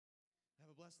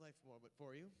bless life moment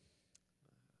for you.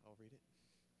 I'll read it.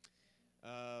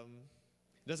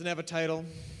 It doesn't have a title,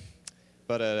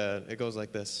 but it goes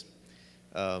like this.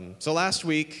 So last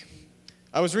week,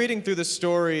 I was reading through the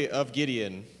story of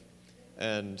Gideon,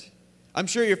 and I'm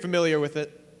sure you're familiar with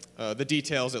it, the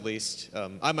details at least.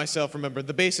 I myself remember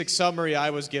the basic summary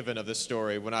I was given of this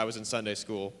story when I was in Sunday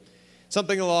school.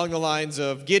 Something along the lines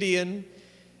of Gideon.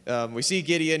 We see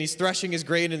Gideon, he's threshing his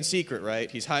grain in secret, right?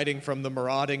 He's hiding from the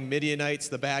marauding Midianites,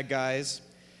 the bad guys.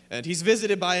 And he's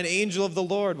visited by an angel of the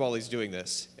Lord while he's doing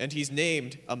this. And he's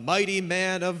named a mighty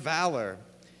man of valor.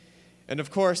 And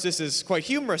of course, this is quite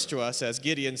humorous to us, as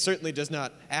Gideon certainly does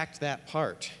not act that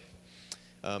part.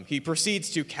 He proceeds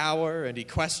to cower and he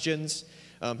questions.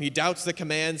 He doubts the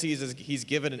commands he's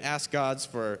given and asks God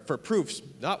for proofs.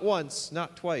 Not once,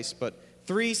 not twice, but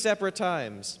 3 separate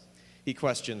times he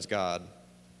questions God.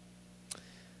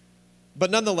 But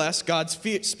nonetheless, God's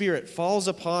Spirit falls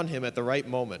upon him at the right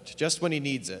moment, just when he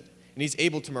needs it. And he's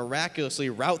able to miraculously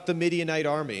rout the Midianite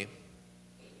army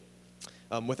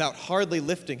without hardly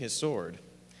lifting his sword.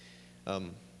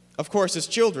 Of course, as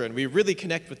children, we really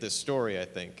connect with this story, I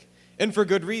think. And for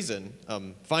good reason.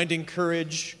 Finding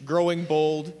courage, growing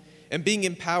bold, and being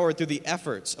empowered through the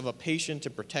efforts of a patient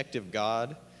and protective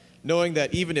God, knowing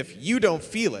that even if you don't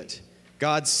feel it,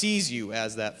 God sees you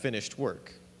as that finished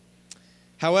work.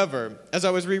 However, as I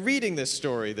was rereading this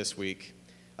story this week,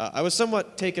 I was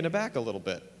somewhat taken aback a little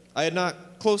bit. I had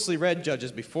not closely read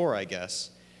Judges before, I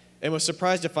guess, and was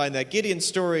surprised to find that Gideon's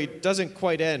story doesn't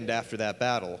quite end after that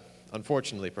battle,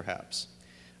 unfortunately, perhaps.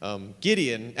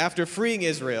 Gideon, after freeing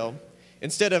Israel,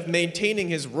 instead of maintaining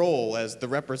his role as the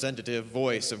representative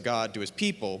voice of God to his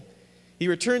people, he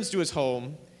returns to his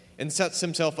home and sets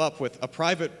himself up with a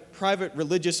private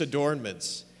religious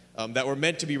adornments that were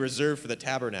meant to be reserved for the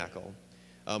tabernacle.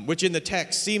 Which in the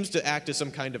text seems to act as some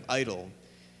kind of idol,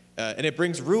 and it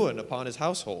brings ruin upon his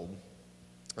household.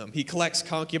 He collects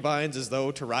concubines as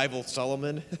though to rival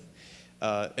Solomon,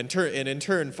 and in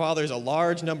turn fathers a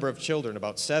large number of children,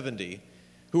 about 70,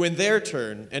 who in their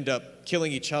turn end up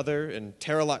killing each other and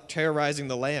terrorizing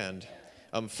the land,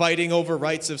 fighting over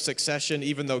rights of succession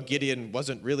even though Gideon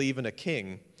wasn't really even a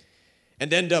king,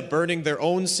 and end up burning their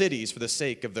own cities for the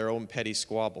sake of their own petty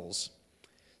squabbles.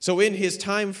 So in his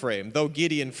time frame, though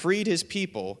Gideon freed his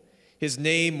people, his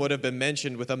name would have been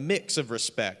mentioned with a mix of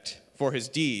respect for his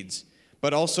deeds,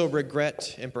 but also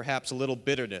regret and perhaps a little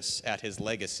bitterness at his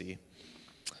legacy.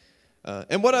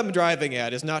 And what I'm driving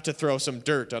at is not to throw some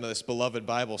dirt on this beloved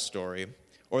Bible story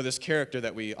or this character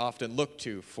that we often look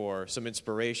to for some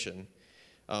inspiration,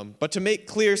 but to make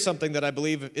clear something that I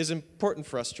believe is important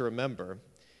for us to remember.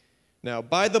 Now,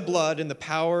 by the blood and the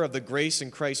power of the grace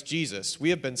in Christ Jesus, we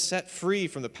have been set free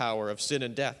from the power of sin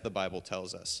and death, the Bible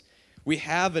tells us. We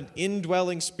have an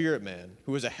indwelling spirit man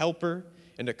who is a helper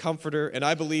and a comforter, and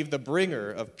I believe the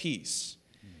bringer of peace.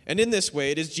 And in this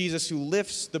way, it is Jesus who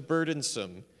lifts the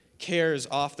burdensome cares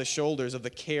off the shoulders of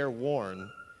the careworn.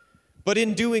 But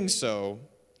in doing so,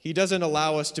 he doesn't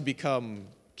allow us to become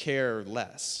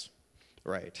careless,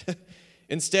 right?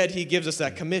 Instead, he gives us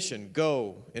that commission,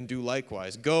 go and do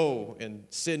likewise. Go and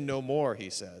sin no more, he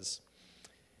says.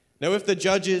 Now, if the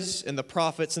judges and the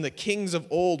prophets and the kings of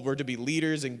old were to be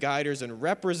leaders and guiders and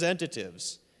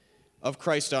representatives of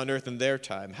Christ on earth in their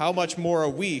time, how much more are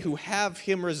we who have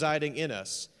him residing in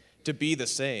us to be the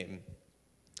same?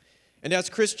 And as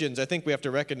Christians, I think we have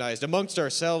to recognize, amongst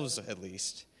ourselves at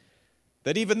least,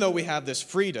 that even though we have this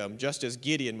freedom, just as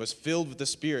Gideon was filled with the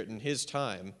Spirit in his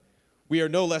time, we are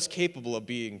no less capable of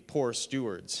being poor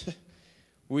stewards.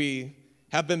 We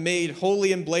have been made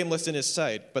holy and blameless in his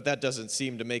sight, but that doesn't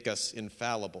seem to make us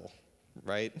infallible,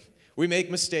 right? We make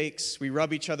mistakes. We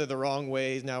rub each other the wrong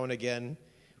way now and again.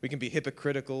 We can be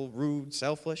hypocritical, rude,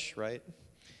 selfish, right?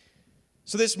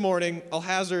 So this morning, I'll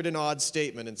hazard an odd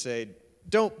statement and say,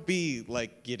 don't be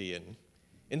like Gideon.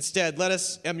 Instead, let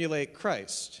us emulate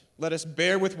Christ. Let us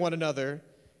bear with one another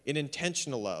in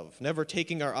intentional love, never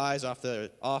taking our eyes off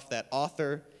that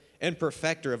author and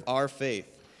perfecter of our faith.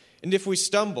 And if we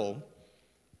stumble,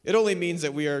 it only means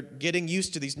that we are getting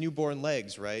used to these newborn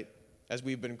legs, right? As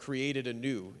we've been created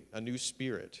anew, a new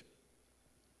spirit.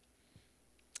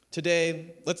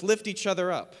 Today, let's lift each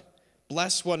other up,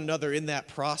 bless one another in that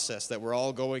process that we're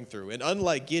all going through. And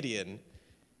unlike Gideon,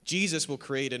 Jesus will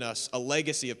create in us a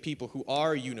legacy of people who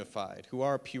are unified, who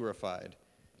are purified,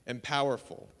 and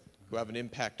powerful, who have an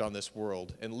impact on this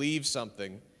world, and leave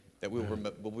something that will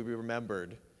be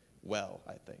remembered well,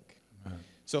 I think. Amen.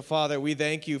 So, Father, we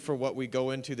thank you for what we go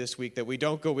into this week, that we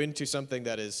don't go into something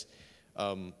that is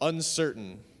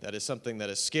uncertain, that is something that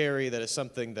is scary, that is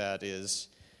something that is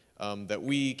that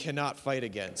we cannot fight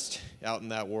against out in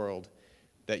that world.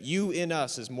 that you in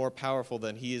us is more powerful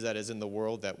than he that is in the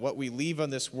world, that what we leave on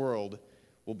this world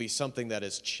will be something that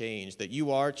is changed, that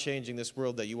you are changing this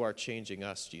world, that you are changing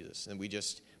us, Jesus. And we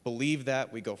just believe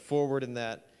that, we go forward in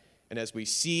that, and as we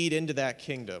seed into that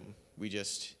kingdom, we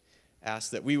just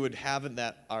ask that we would have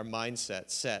that our mindset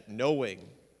set, knowing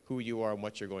who you are and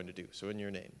what you're going to do. So in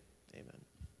your name, amen.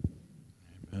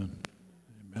 Amen.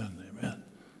 Amen. Amen.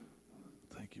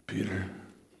 Thank you, Peter.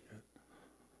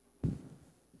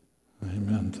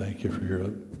 Amen. Thank you for your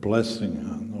blessing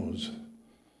on those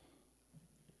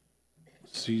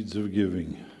seeds of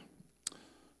giving.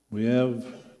 We have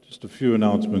just a few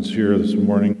announcements here this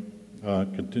morning.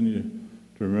 Continue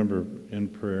to remember in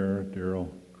prayer Daryl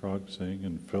Krogsing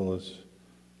and Phyllis,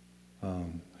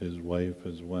 his wife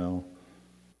as well.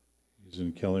 He's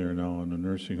in Kelliher now in a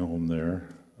nursing home there.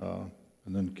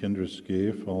 And then Kendra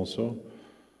Scaife also.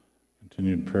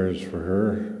 Continued prayers for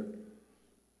her.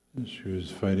 She was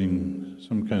fighting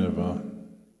some kind of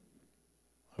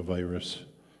a virus,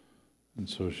 and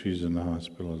so she's in the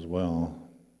hospital as well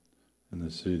in the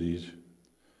cities.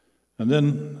 And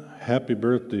then happy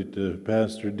birthday to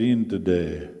Pastor Dean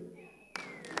today.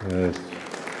 Yes.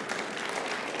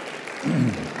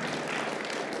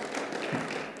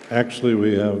 Actually,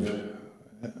 we have,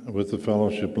 with the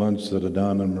fellowship lunch that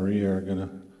Adana and Maria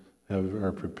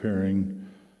are preparing,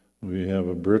 we have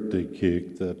a birthday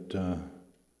cake that a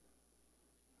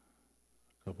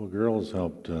couple girls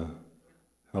helped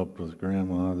with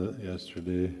Grandma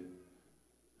yesterday.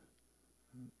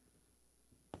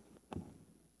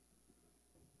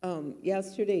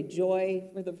 Yesterday, Joy,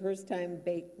 for the first time,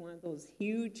 baked one of those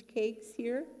huge cakes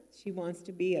here. She wants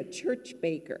to be a church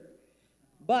baker.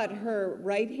 But her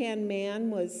right-hand man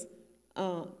was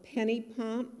Penny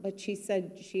Pomp, but she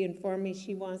informed me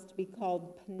she wants to be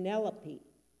called Penelope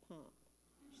Pomp.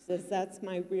 She says, that's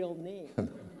my real name.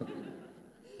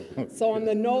 So on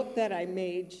the note that I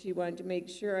made, she wanted to make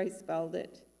sure I spelled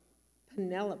it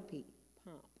Penelope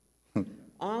Pomp.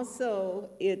 Also,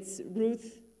 it's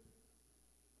Ruth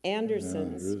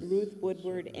Anderson's, Ruth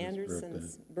Woodward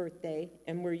Anderson's birthday.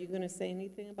 And were you going to say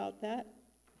anything about that?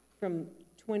 From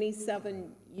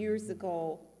 27 years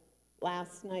ago,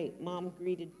 last night, Mom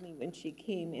greeted me when she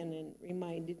came in and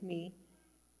reminded me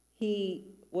he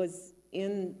was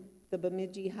in the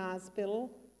Bemidji Hospital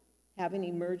having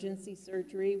emergency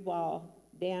surgery while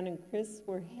Dan and Chris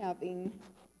were having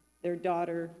their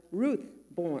daughter Ruth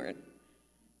born.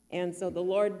 And so the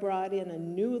Lord brought in a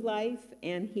new life,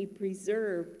 and he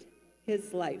preserved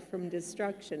his life from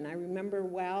destruction. I remember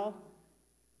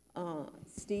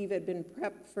Steve had been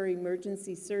prepped for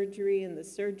emergency surgery, and the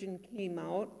surgeon came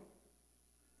out,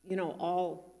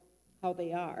 all how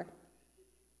they are.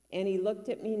 And he looked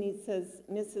at me and he says,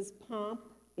 Mrs. Pomp,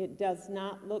 it does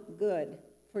not look good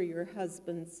for your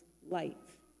husband's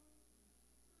life.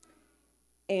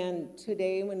 And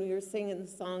today, when we were singing the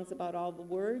songs about all the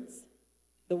words,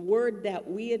 the word that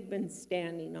we had been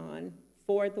standing on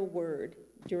for the word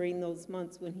during those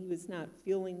months when he was not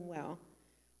feeling well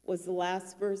was the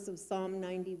last verse of Psalm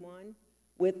 91.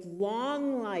 With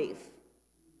long life,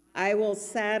 I will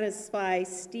satisfy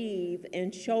Steve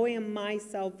and show him my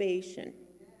salvation.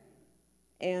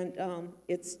 And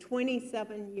it's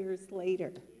 27 years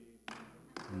later.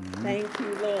 Mm-hmm. Thank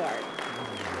you, Lord.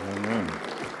 Amen.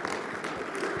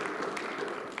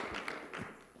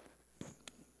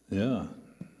 Yeah,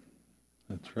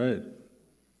 that's right.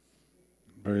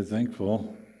 Very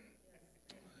thankful.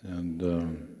 And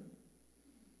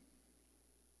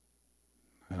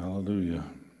hallelujah.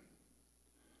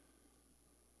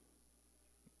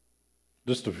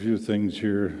 Just a few things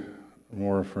here,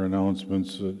 more for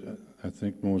announcements. I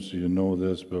think most of you know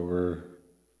this, but we're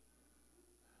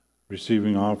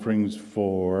receiving offerings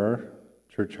for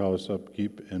church house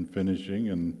upkeep and finishing,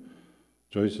 and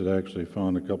Joyce had actually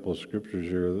found a couple of scriptures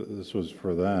here. This was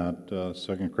for that.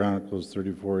 2 Chronicles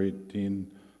 34:18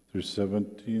 through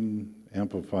 17,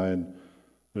 Amplified.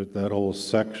 That whole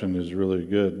section is really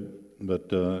good, but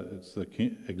it's the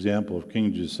example of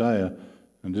King Josiah,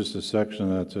 and just a section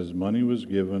that says, money was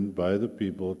given by the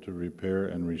people to repair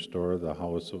and restore the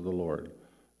house of the Lord,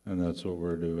 and that's what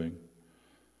we're doing.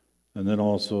 And then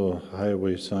also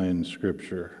highway sign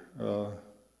scripture.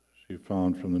 She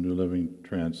found from the New Living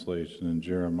Translation in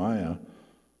Jeremiah.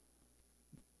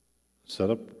 Set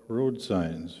up road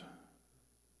signs.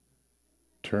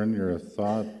 Turn your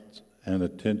thoughts and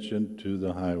attention to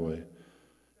the highway.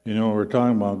 We're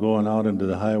talking about going out into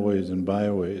the highways and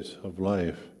byways of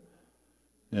life.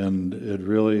 And it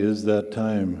really is that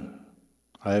time,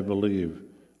 I believe,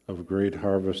 of great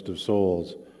harvest of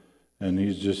souls. And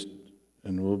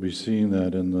we'll be seeing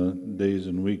that in the days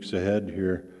and weeks ahead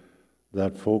here,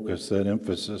 that focus, that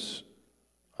emphasis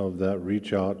of that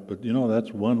reach out. But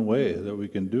that's one way that we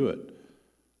can do it.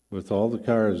 With all the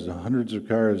cars, the hundreds of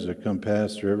cars that come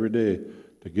past here every day,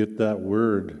 to get that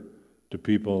word to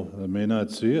people that may not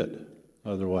see it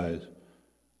otherwise.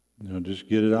 Just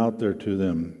get it out there to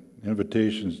them.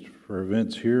 Invitations for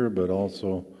events here, but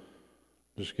also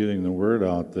just getting the word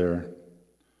out there.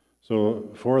 So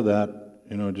for that,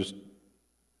 just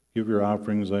give your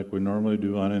offerings like we normally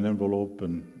do on an envelope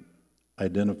and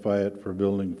identify it for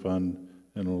building fund,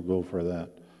 and we'll go for that.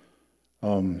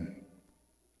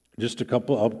 Just a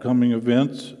couple upcoming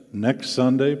events. Next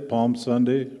Sunday, Palm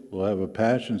Sunday, we'll have a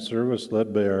passion service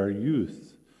led by our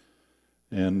youth.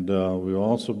 And we'll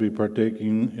also be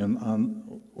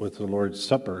partaking with the Lord's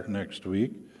Supper next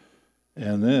week.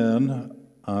 And then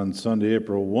on Sunday,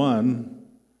 April 1,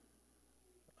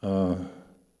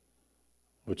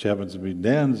 which happens to be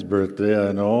Dan's birthday,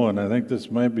 I know, and I think this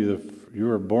might be you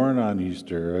were born on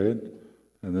Easter, right?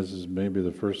 And this is maybe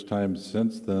the first time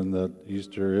since then that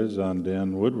Easter is on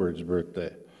Dan Woodward's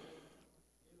birthday.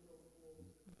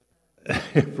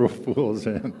 April Fool's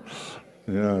End.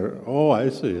 Yeah. Oh, I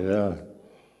see. Yeah.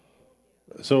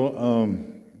 So,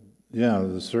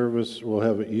 the service will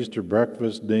have an Easter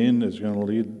breakfast. Dane is going to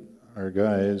lead our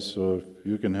guys, so if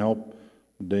you can help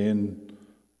Dane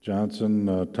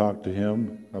Johnson talk to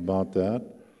him about that.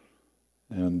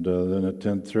 And then at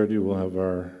 10:30 we'll have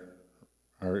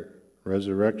our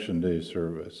Resurrection Day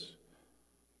service.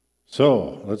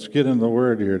 So, let's get in the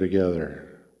Word here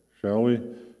together, shall we?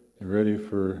 You ready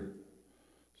for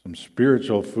some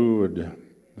spiritual food?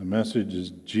 The message is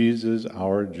Jesus,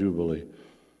 our Jubilee.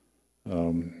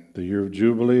 The year of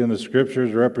Jubilee in the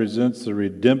Scriptures represents the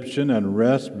redemption and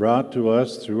rest brought to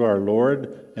us through our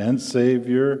Lord and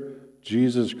Savior,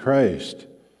 Jesus Christ.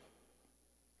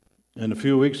 And a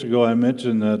few weeks ago I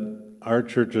mentioned that our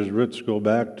church's roots go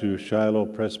back to Shiloh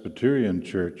Presbyterian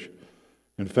Church.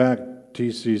 In fact,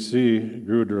 TCC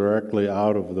grew directly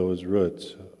out of those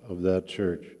roots of that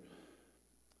church.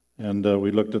 And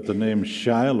we looked at the name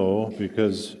Shiloh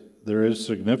because there is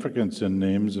significance in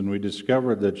names, and we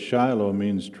discovered that Shiloh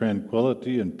means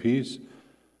tranquility and peace,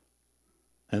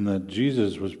 and that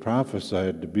Jesus was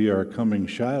prophesied to be our coming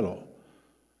Shiloh.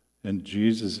 And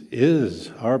Jesus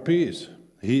is our peace.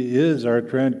 He is our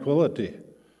tranquility.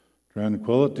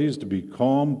 Tranquility is to be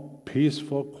calm,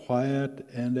 peaceful, quiet,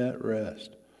 and at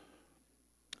rest.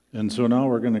 And so now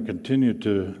we're going to continue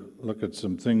to look at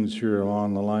some things here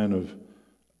along the line of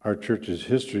our church's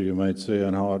history, you might say,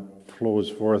 on how it flows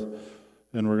forth.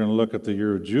 And we're going to look at the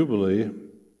year of Jubilee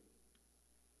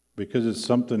because it's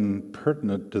something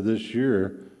pertinent to this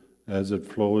year as it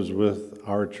flows with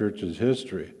our church's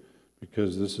history,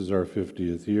 because this is our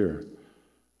 50th year.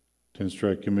 Tin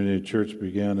Strike Community Church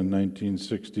began in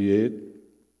 1968,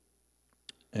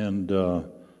 and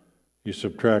you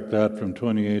subtract that from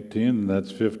 2018, and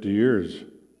that's 50 years,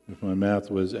 if my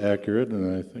math was accurate,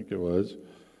 and I think it was.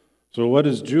 So what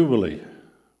is Jubilee?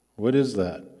 What is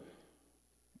that?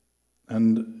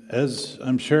 And as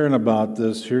I'm sharing about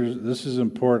this, this is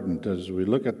important. As we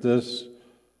look at this,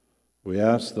 we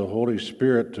ask the Holy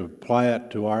Spirit to apply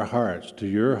it to our hearts, to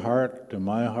your heart, to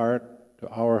my heart, to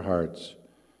our hearts.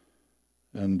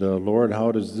 And Lord,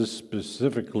 how does this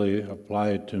specifically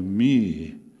apply to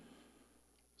me?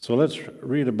 So let's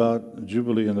read about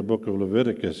Jubilee in the book of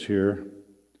Leviticus here.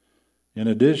 In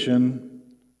addition,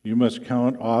 you must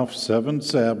count off 7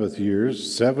 Sabbath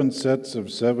years, 7 sets of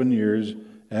 7 years,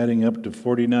 adding up to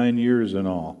 49 years in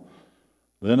all.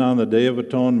 Then on the Day of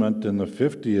Atonement in the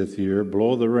 50th year,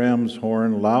 blow the ram's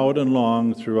horn loud and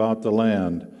long throughout the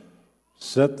land.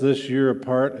 Set this year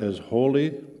apart as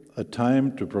holy, a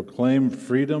time to proclaim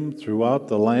freedom throughout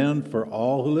the land for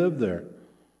all who live there.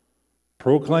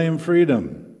 Proclaim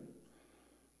freedom.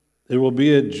 It will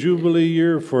be a jubilee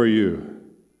year for you,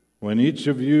 when each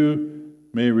of you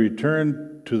may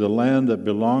return to the land that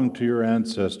belonged to your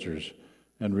ancestors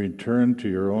and return to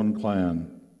your own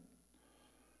clan.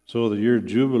 So the year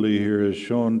Jubilee here is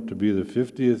shown to be the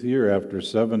 50th year after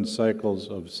 7 cycles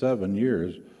of 7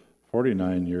 years,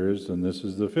 49 years, and this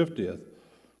is the 50th.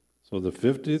 So the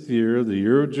 50th year, the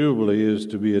year of Jubilee, is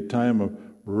to be a time of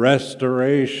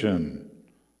restoration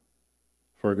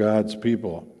for God's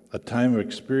people, a time of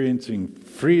experiencing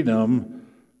freedom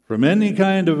from any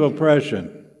kind of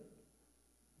oppression,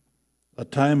 a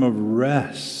time of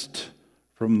rest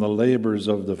from the labors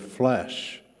of the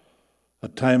flesh, a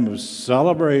time of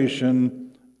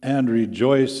celebration and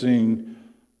rejoicing.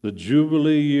 The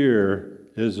Jubilee year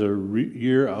is a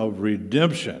year of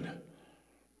redemption.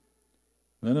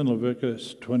 Then in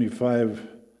Leviticus 25,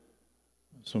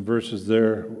 some verses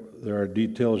there are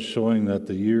details showing that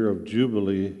the year of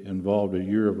Jubilee involved a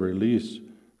year of release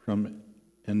from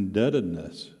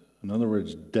indebtedness. In other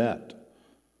words, debt.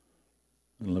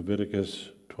 In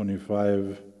Leviticus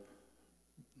 25,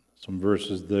 some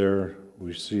verses there,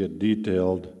 we see it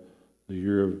detailed, the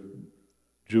year of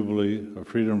Jubilee, of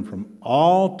freedom from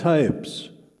all types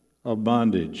of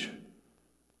bondage.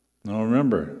 Now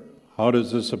remember, how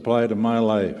does this apply to my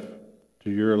life, to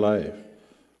your life?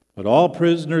 But all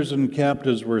prisoners and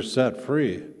captives were set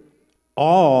free.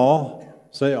 All,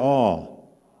 say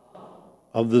all,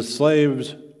 of the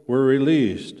slaves were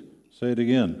released. Say it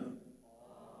again.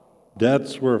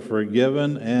 Debts were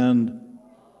forgiven and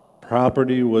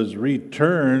property was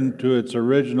returned to its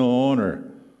original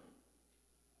owner.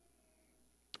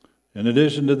 In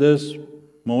addition to this,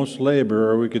 most labor,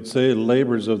 or we could say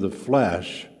labors of the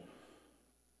flesh,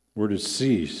 were to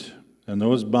cease, and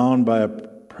those bound by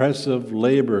oppressive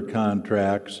labor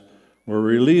contracts were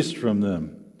released from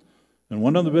them. And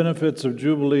one of the benefits of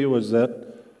Jubilee was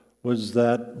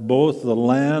that both the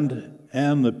land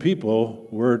and the people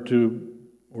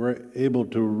were able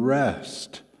to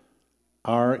rest.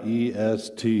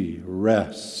 R-E-S-T,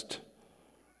 rest.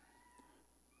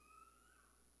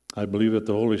 I believe that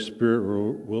the Holy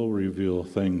Spirit will reveal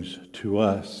things to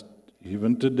us,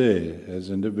 even today, as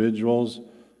individuals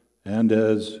and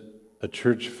as a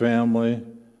church family,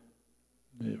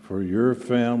 for your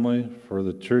family, for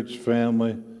the church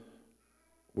family,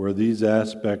 where these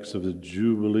aspects of the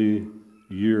Jubilee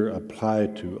year apply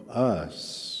to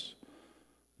us.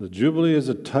 The Jubilee is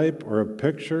a type or a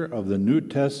picture of the New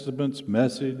Testament's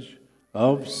message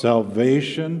of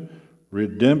salvation,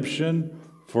 redemption,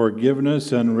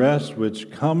 forgiveness, and rest,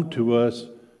 which come to us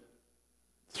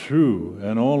through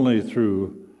and only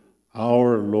through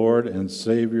our Lord and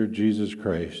Savior Jesus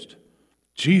Christ.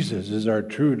 Jesus is our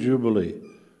true Jubilee.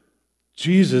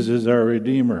 Jesus is our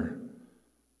Redeemer.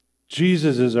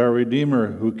 Jesus is our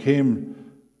Redeemer who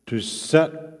came to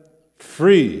set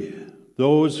free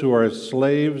those who are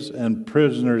slaves and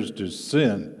prisoners to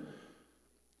sin.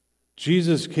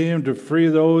 Jesus came to free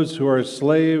those who are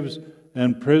slaves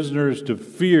and prisoners to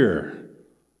fear,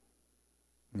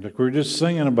 like we were just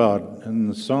singing about in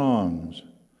the songs.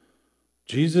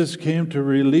 Jesus came to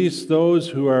release those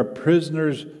who are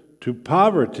prisoners to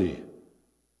poverty.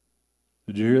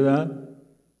 Did you hear that?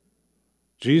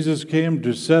 Jesus came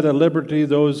to set at liberty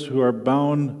those who are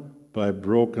bound by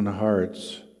broken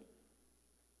hearts.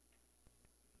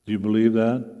 Do you believe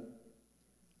that?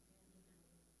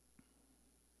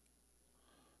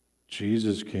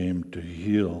 Jesus came to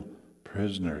heal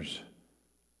prisoners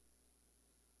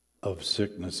of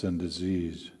sickness and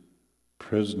disease,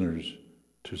 prisoners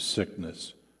to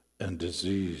sickness and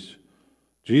disease.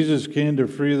 Jesus came to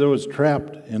free those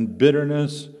trapped in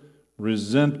bitterness,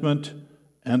 resentment,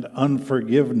 and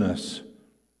unforgiveness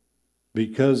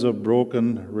because of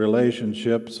broken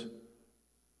relationships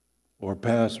or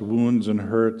past wounds and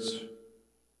hurts,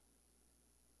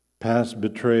 past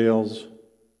betrayals.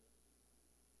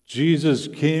 Jesus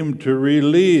came to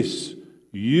release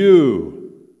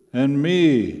you and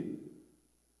me,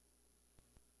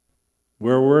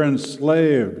 where we're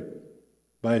enslaved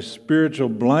by spiritual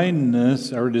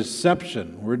blindness or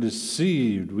deception. We're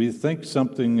deceived. We think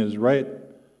something is right,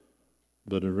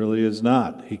 but it really is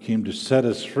not. He came to set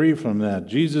us free from that.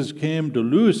 Jesus came to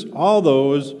loose all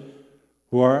those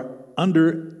who are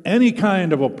under any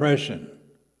kind of oppression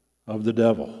of the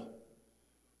devil.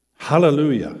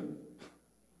 Hallelujah.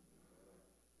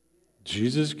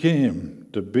 Jesus came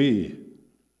to be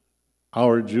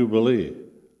our Jubilee,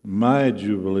 my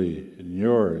Jubilee, and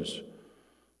yours.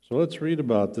 So let's read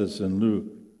about this in Luke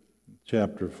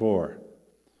chapter 4.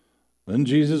 Then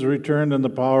Jesus returned in the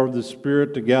power of the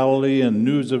Spirit to Galilee, and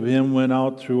news of him went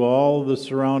out through all the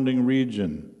surrounding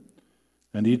region.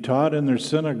 And he taught in their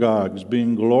synagogues,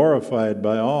 being glorified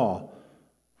by all.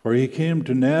 For he came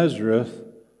to Nazareth,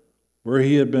 where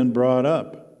he had been brought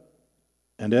up.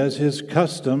 And as his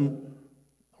custom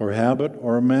or habit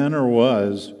or manner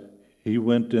was, he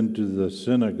went into the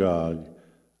synagogue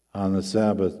on the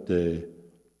Sabbath day,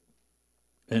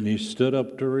 and he stood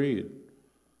up to read.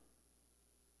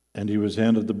 And he was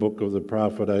handed the book of the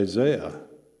prophet Isaiah.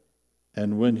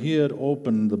 And when he had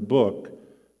opened the book,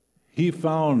 he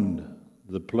found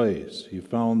the place. He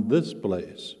found this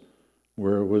place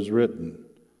where it was written.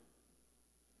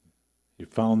 He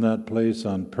found that place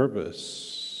on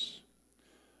purpose.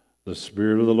 The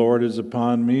Spirit of the Lord is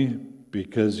upon me,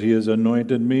 because he has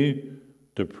anointed me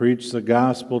to preach the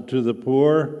gospel to the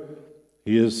poor.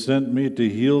 He has sent me to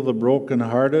heal the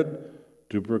brokenhearted,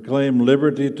 to proclaim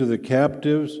liberty to the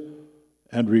captives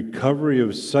and recovery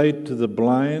of sight to the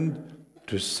blind,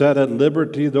 to set at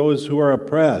liberty those who are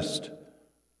oppressed.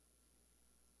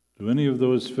 Do any of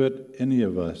those fit any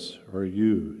of us or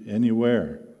you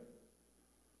anywhere?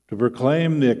 To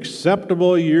proclaim the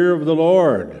acceptable year of the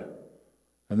Lord.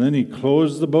 And then he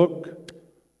closed the book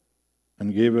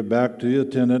and gave it back to the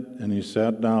attendant, and he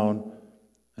sat down,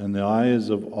 and the eyes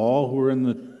of all who were in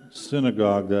the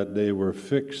synagogue that day were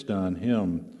fixed on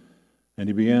him. And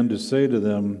he began to say to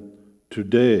them,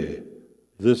 "Today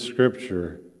this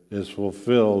scripture is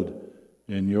fulfilled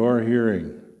in your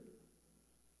hearing."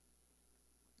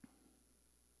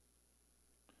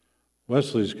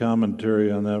 Wesley's commentary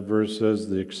on that verse says,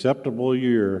 "The acceptable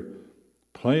year,"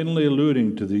 plainly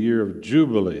alluding to the year of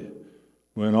Jubilee,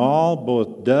 when all,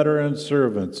 both debtor and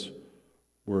servants,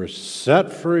 were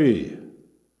set free.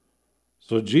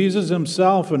 So Jesus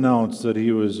himself announced that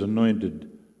he was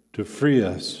anointed to free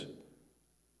us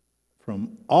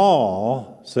from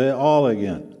all, say all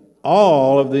again,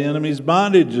 all of the enemy's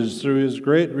bondages through his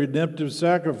great redemptive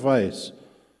sacrifice.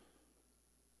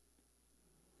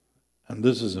 And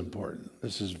this is important.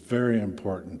 This is very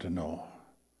important to know.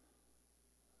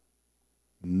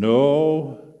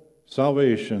 No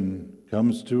salvation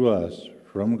comes to us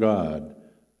from God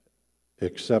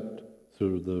except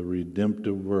through the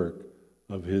redemptive work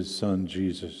of his Son,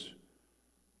 Jesus.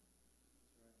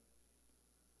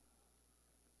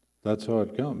 That's how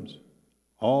it comes.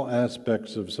 All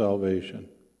aspects of salvation.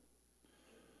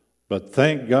 But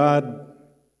thank God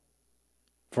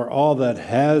for all that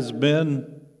has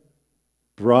been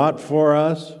brought for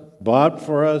us, bought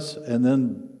for us, and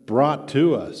then brought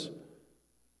to us.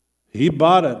 He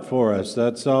bought it for us,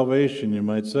 that salvation, you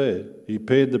might say. He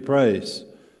paid the price.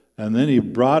 And then he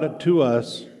brought it to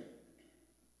us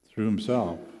through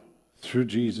himself, through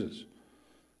Jesus.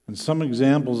 And some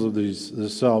examples of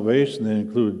this salvation, they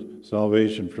include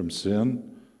salvation from sin,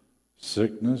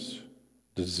 sickness,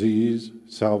 disease,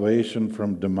 salvation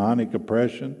from demonic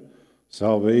oppression,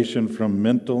 salvation from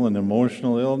mental and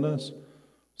emotional illness,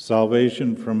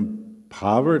 salvation from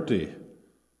poverty.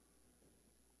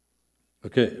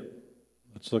 Okay,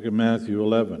 let's look at Matthew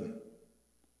 11.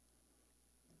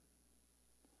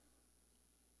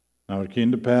 Now it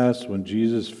came to pass when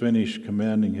Jesus finished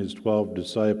commanding his 12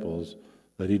 disciples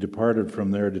that he departed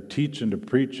from there to teach and to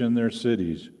preach in their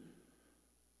cities.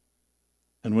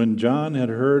 And when John had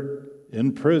heard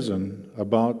in prison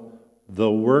about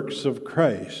the works of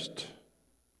Christ,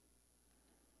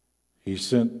 he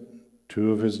sent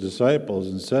 2 of his disciples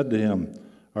and said to him,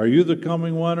 "Are you the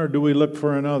coming one, or do we look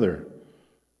for another?"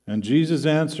 And Jesus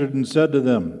answered and said to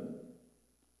them,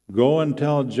 "Go and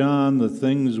tell John the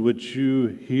things which you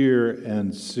hear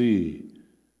and see."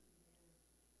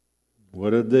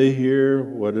 What did they hear?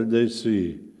 What did they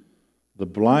see? The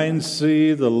blind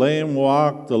see, the lame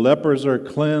walk, the lepers are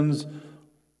cleansed,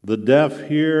 the deaf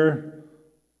hear,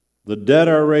 the dead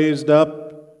are raised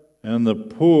up, and the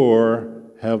poor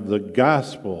have the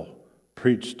gospel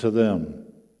preached to them.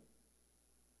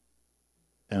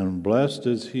 And blessed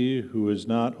is he who is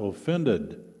not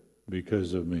offended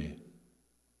because of me.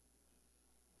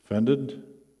 Offended?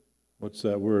 What's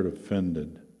that word,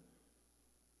 offended?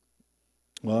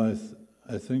 Well,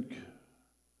 I think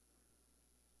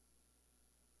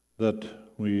that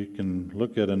we can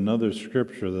look at another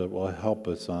scripture that will help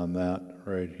us on that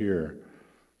right here.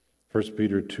 1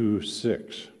 Peter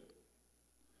 2:6.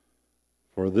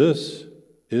 For this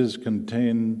is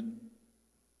contained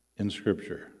in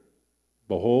Scripture.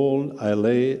 Behold, I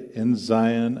lay in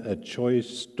Zion a choice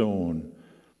stone,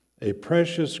 a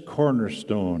precious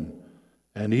cornerstone,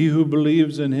 and he who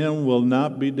believes in him will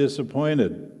not be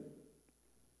disappointed.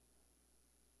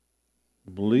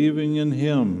 Believing in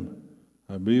him,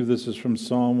 I believe this is from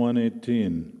Psalm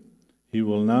 118, he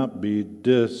will not be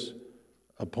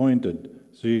disappointed.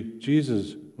 See,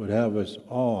 Jesus would have us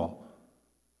all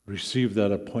receive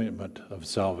that appointment of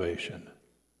salvation.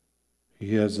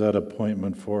 He has that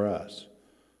appointment for us.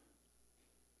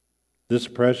 This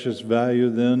precious value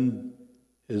then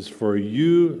is for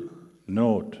you,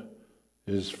 note,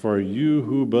 is for you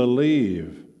who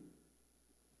believe.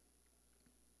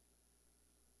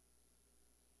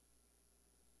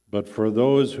 But for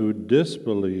those who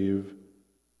disbelieve,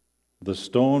 the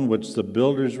stone which the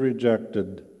builders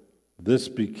rejected, this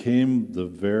became the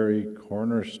very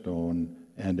cornerstone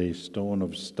and a stone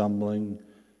of stumbling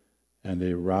and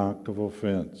a rock of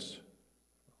offense.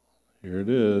 Here it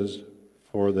is,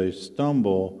 for they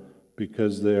stumble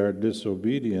because they are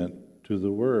disobedient to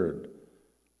the word,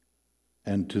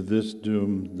 and to this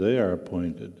doom they are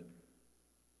appointed.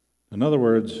 In other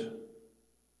words,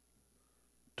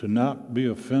 to not be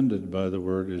offended by the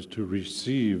word is to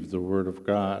receive the word of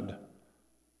God.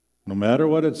 No matter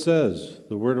what it says,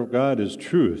 the Word of God is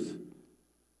truth.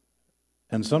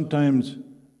 And sometimes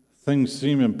things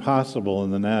seem impossible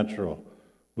in the natural.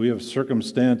 We have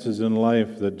circumstances in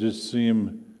life that just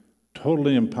seem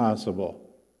totally impossible.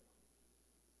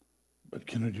 But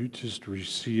can you just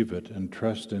receive it and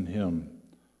trust in Him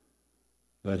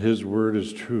that His Word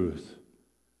is truth,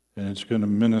 and it's going to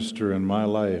minister in my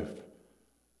life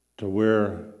to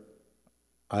where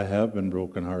I have been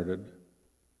brokenhearted,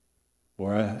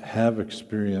 where I have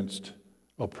experienced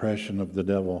oppression of the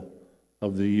devil,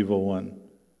 of the evil one.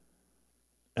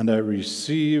 And I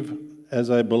receive as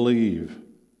I believe.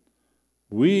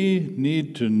 We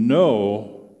need to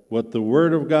know what the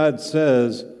Word of God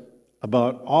says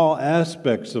about all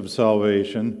aspects of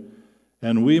salvation,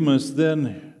 and we must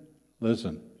then,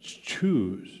 listen,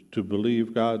 choose to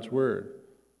believe God's Word.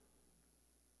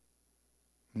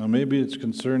 Now, maybe it's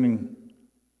concerning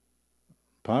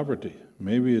poverty.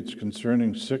 Maybe it's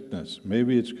concerning sickness.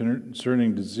 Maybe it's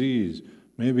concerning disease.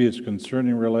 Maybe it's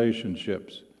concerning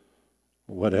relationships.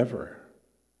 Whatever.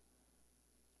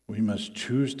 We must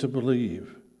choose to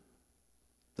believe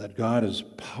that God is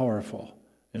powerful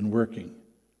and working.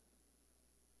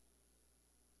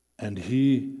 And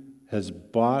He has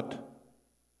bought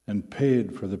and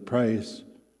paid for the price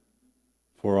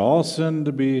for all sin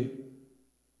to be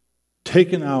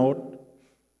taken out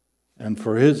and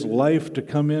for His life to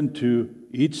come into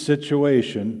each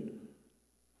situation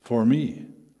for me,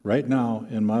 right now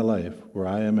in my life, where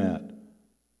I am at.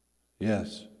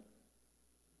 Yes,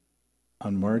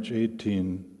 on March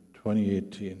 18,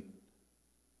 2018,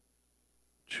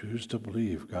 choose to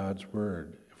believe God's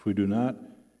Word. If we do not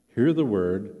hear the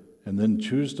Word and then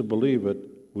choose to believe it,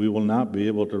 we will not be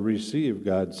able to receive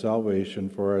God's salvation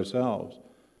for ourselves.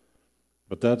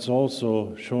 But that's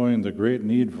also showing the great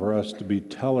need for us to be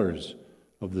tellers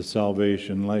of the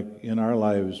salvation, like in our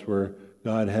lives where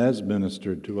God has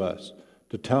ministered to us,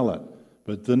 to tell it.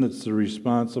 But then it's the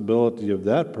responsibility of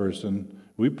that person.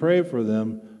 We pray for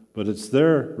them, but it's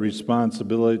their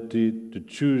responsibility to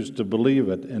choose to believe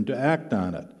it and to act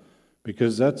on it,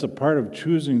 because that's a part of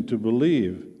choosing to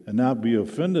believe and not be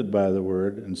offended by the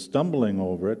Word and stumbling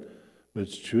over it, but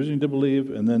it's choosing to believe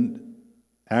and then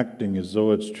acting as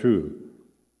though it's true.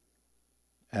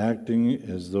 Acting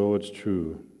as though it's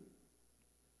true.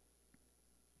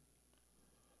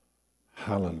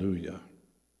 Hallelujah.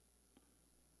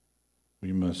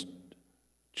 We must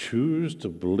choose to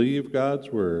believe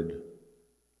God's Word.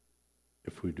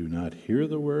 If we do not hear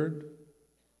the Word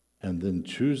and then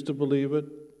choose to believe it,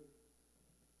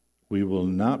 we will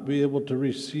not be able to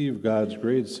receive God's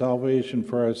great salvation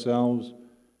for ourselves,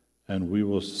 and we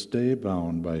will stay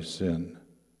bound by sin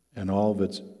and all of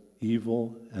its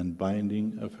evil and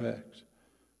binding effects.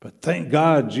 But thank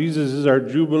God, Jesus is our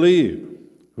Jubilee,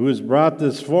 who has brought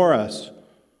this for us.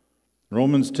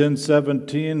 Romans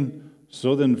 10:17,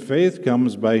 so then faith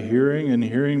comes by hearing, and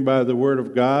hearing by the Word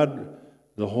of God.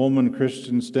 The Holman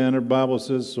Christian Standard Bible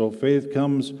says, so faith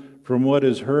comes from what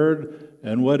is heard,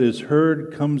 and what is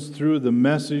heard comes through the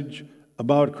message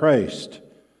about Christ.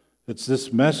 It's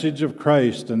this message of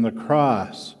Christ and the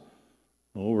cross.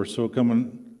 Oh, we're so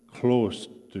coming close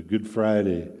to Good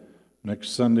Friday.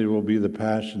 Next Sunday will be the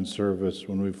Passion service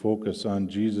when we focus on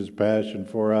Jesus' passion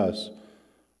for us.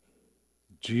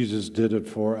 Jesus did it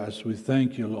for us. We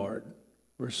thank you, Lord.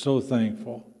 We're so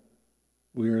thankful.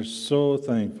 We are so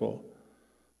thankful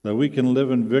that we can live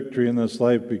in victory in this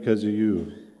life because of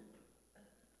you.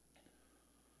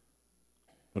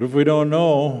 But if we don't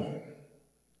know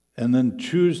and then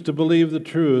choose to believe the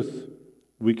truth,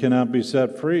 we cannot be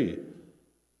set free.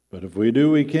 But if we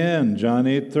do, we can. John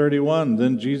 8:31,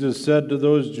 then Jesus said to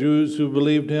those Jews who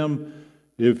believed him,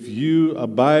 if you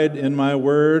abide in my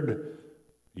word,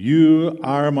 you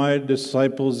are my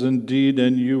disciples indeed,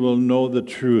 and you will know the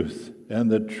truth,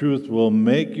 and the truth will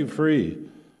make you free.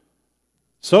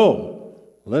 So,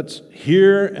 let's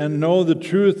hear and know the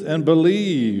truth and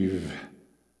believe.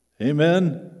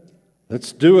 Amen?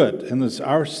 Let's do it in the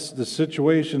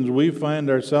situations we find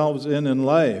ourselves in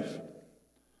life.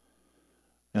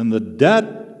 And the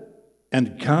debt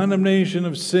and condemnation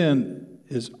of sin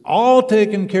is all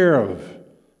taken care of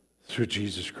through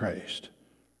Jesus Christ.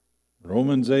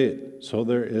 Romans 8. So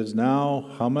there is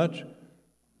now, how much?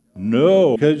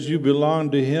 No. Because you belong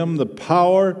to Him, the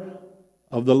power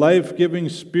of the life-giving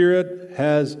Spirit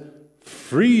has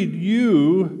freed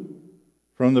you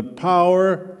from the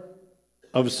power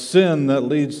of sin that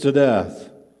leads to death.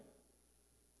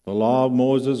 The law of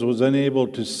Moses was unable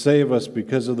to save us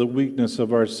because of the weakness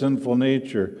of our sinful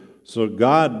nature. So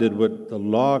God did what the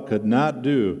law could not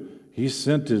do. He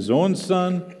sent His own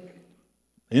Son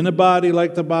in a body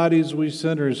like the bodies we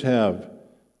sinners have,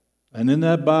 And in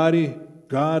that body,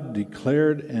 God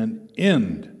declared an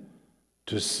end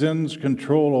to sin's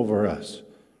control over us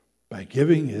by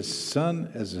giving his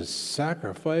Son as a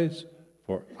sacrifice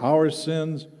for our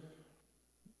sins.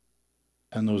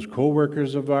 And those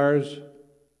co-workers of ours,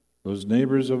 those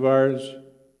neighbors of ours,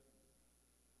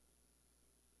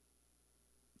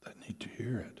 that need to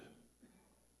hear it.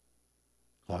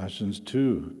 Colossians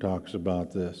 2 talks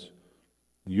about this.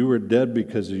 You were dead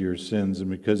because of your sins and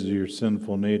because of your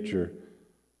sinful nature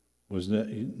was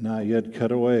not yet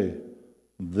cut away.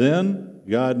 Then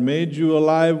God made you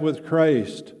alive with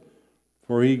Christ,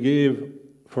 for he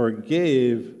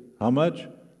forgave how much?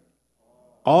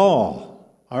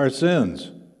 All our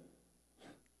sins.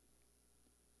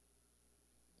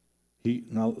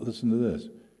 Now listen to this.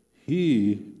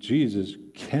 He, Jesus,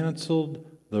 canceled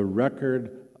the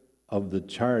record of the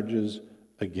charges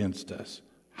against us.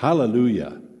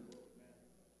 Hallelujah.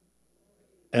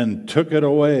 And took it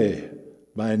away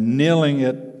by nailing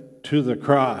it to the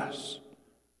cross.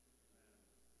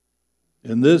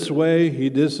 In this way, he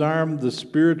disarmed the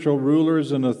spiritual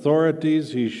rulers and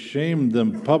authorities. He shamed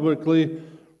them publicly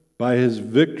by his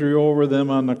victory over them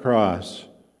on the cross.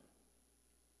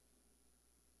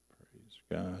 Praise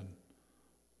God.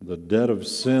 The debt of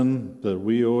sin that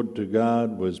we owed to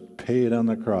God was paid on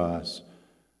the cross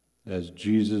as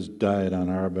Jesus died on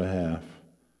our behalf.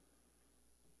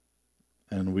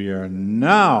 And we are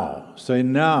now, say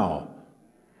now,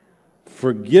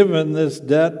 forgiven this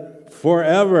debt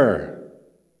forever.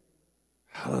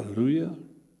 Hallelujah.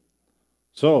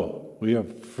 So, we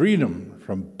have freedom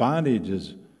from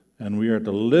bondages, and we are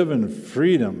to live in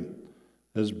freedom.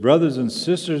 As brothers and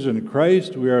sisters in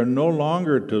Christ, we are no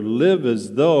longer to live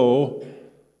as though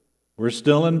we're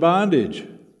still in bondage.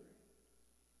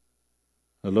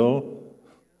 Hello?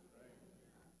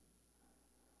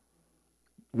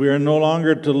 We are no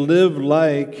longer to live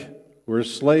like we're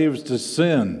slaves to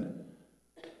sin,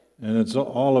 and it's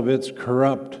all of its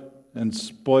corrupt and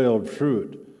spoiled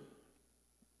fruit.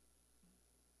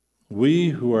 We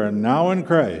who are now in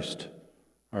Christ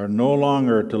are no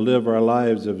longer to live our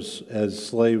lives as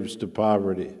slaves to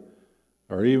poverty,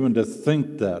 or even to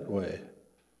think that way.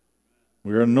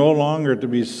 We are no longer to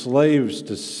be slaves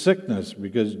to sickness,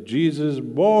 because Jesus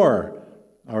bore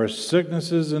our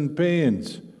sicknesses and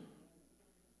pains.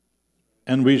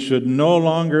 And we should no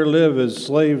longer live as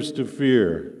slaves to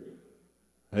fear.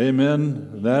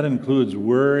 Amen. That includes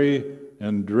worry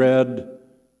and dread.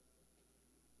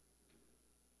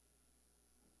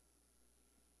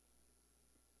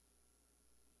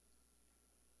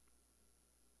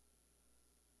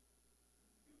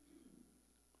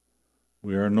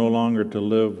 We are no longer to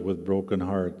live with broken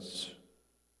hearts,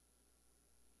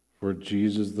 for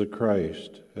Jesus the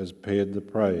Christ has paid the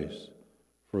price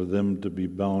for them to be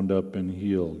bound up and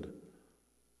healed.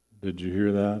 Did you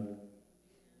hear that?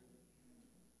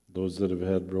 Those that have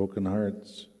had broken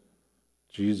hearts,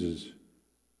 Jesus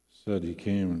said he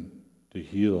came to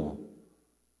heal,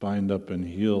 bind up and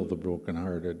heal the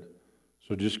brokenhearted.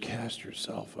 So just cast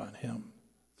yourself on him.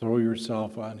 Throw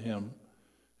yourself on him.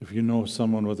 If you know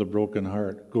someone with a broken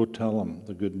heart, go tell them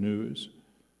the good news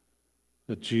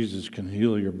that Jesus can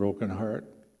heal your broken heart.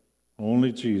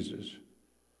 Only Jesus.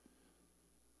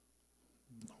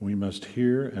 We must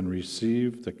hear and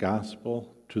receive the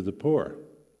gospel to the poor.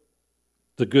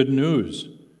 The good news,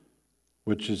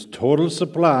 which is total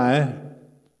supply.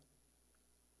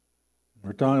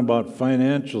 We're talking about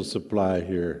financial supply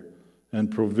here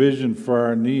and provision for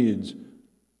our needs,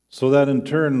 so that in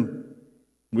turn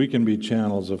we can be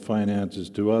channels of finances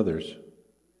to others.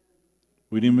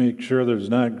 We need to make sure there's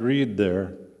not greed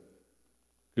there,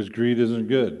 because greed isn't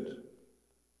good.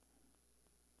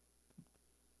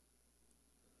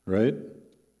 Right?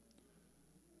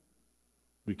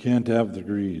 We can't have the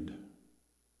greed.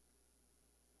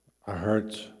 Our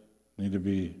hearts need to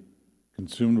be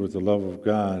consumed with the love of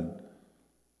God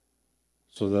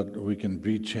so that we can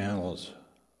be channels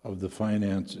of the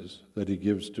finances that he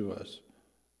gives to us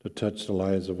to touch the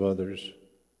lives of others.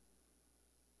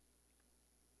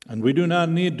 And we do not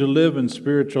need to live in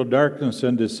spiritual darkness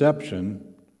and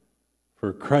deception,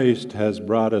 for Christ has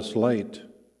brought us light.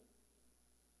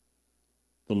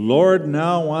 The Lord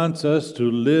now wants us to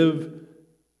live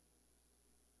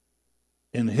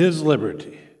in his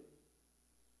liberty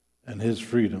and his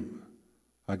freedom.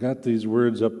 I got these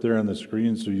words up there on the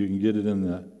screen so you can get it in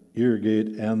the ear gate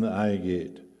and the eye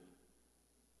gate.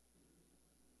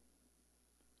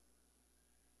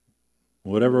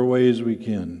 Whatever ways we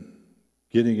can,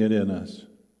 getting it in us.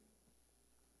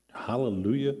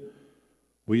 Hallelujah.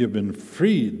 We have been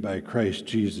freed by Christ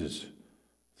Jesus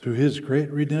through his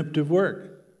great redemptive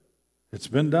work. It's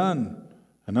been done.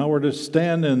 And now we're to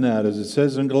stand in that, as it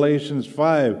says in Galatians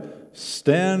 5,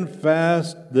 stand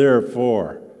fast,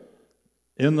 therefore,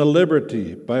 in the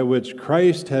liberty by which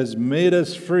Christ has made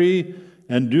us free,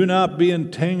 and do not be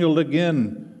entangled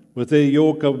again with a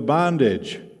yoke of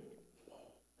bondage.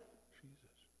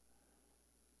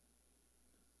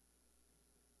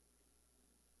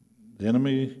 The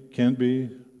enemy can be,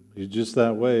 he's just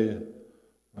that way.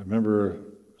 I remember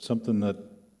something that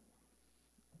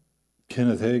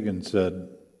Kenneth Hagin said.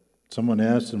 Someone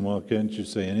asked him, well, can't you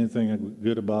say anything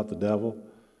good about the devil?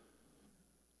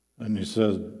 And he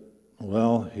said,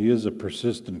 well, he is a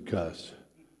persistent cuss.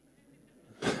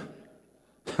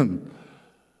 And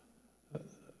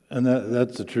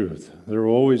that's the truth. There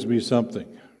will always be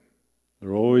something.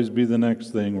 There will always be the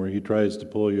next thing where he tries to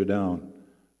pull you down,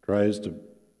 tries to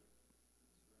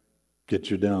get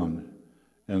you down.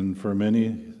 And for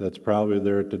many, that's probably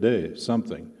there today,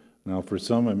 something. Now, for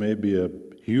some, it may be a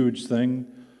huge thing,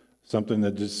 something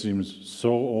that just seems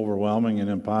so overwhelming and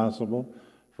impossible.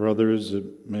 For others,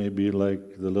 it may be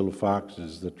like the little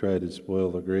foxes that try to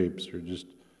spoil the grapes, or just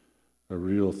a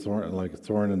real thorn, like a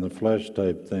thorn in the flesh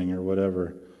type thing, or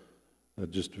whatever.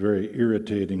 Just very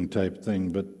irritating type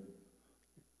thing. But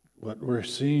what we're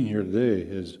seeing here today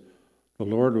is the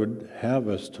Lord would have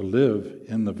us to live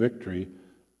in the victory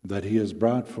that He has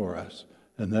brought for us.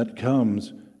 And that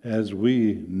comes as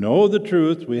we know the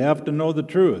truth. We have to know the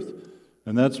truth.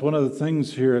 And that's one of the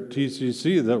things here at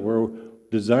TCC that we're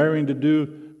desiring to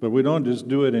do, but we don't just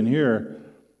do it in here.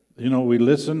 You know, we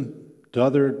listen to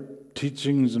other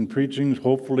teachings and preachings.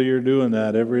 Hopefully you're doing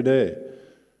that every day.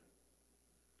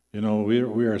 You know, we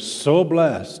are so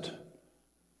blessed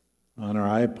on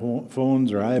our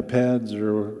iPhones or iPads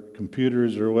or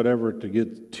computers or whatever to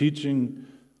get teaching,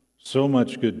 so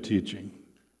much good teaching.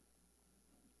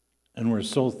 And we're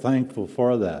so thankful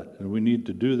for that, and we need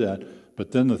to do that.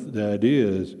 But then the idea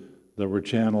is that we're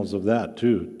channels of that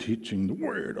too, teaching the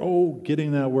Word. Oh,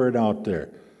 getting that Word out there,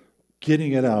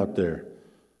 getting it out there.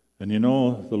 And you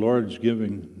know, the Lord's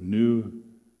giving new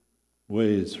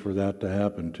ways for that to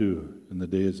happen too in the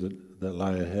days that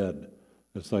lie ahead.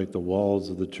 It's like the walls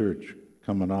of the church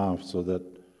coming off so that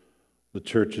the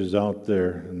church is out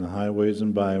there in the highways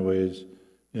and byways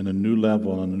in a new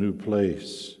level and a new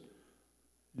place.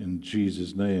 In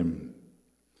Jesus' name.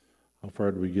 How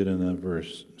far did we get in that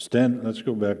verse? Let's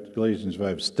go back to Galatians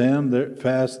 5. Stand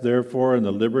fast, therefore, in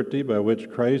the liberty by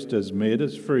which Christ has made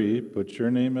us free. Put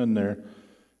your name in there.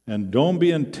 And don't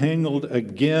be entangled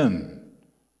again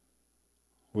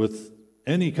with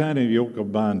any kind of yoke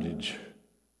of bondage.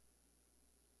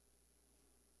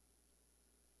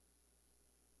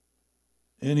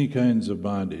 Any kinds of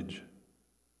bondage.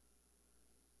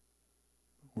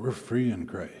 We're free in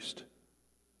Christ.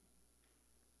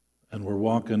 And we're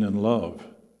walking in love.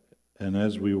 And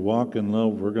as we walk in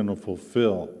love, we're going to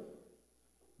fulfill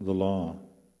the law.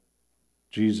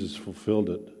 Jesus fulfilled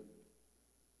it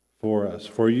for us.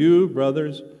 For you,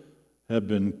 brothers, have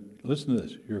been, listen to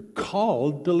this, you're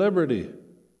called to liberty.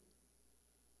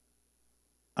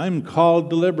 I'm called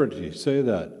to liberty. Say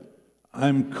that.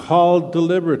 I'm called to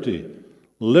liberty.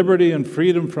 Liberty and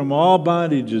freedom from all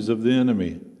bondages of the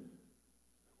enemy.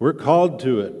 We're called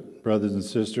to it, brothers and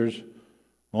sisters.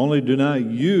 Only do not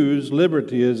use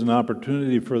liberty as an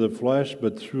opportunity for the flesh,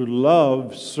 but through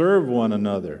love serve one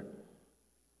another.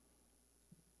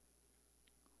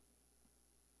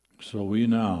 So we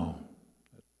now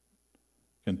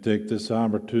can take this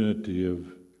opportunity of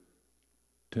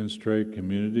Tin Strike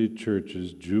Community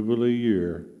Church's Jubilee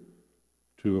year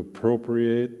to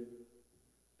appropriate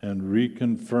and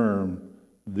reconfirm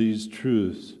these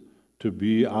truths to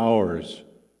be ours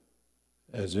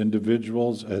as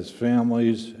individuals, as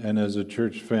families, and as a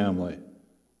church family.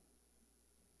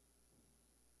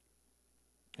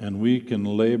 And we can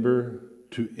labor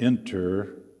to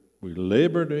enter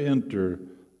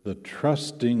the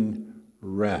trusting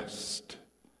rest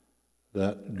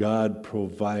that God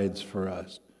provides for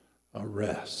us. A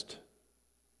rest.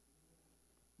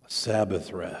 A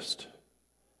Sabbath rest.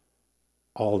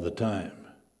 All the time.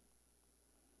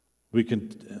 We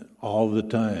can, all the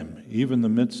time, even in the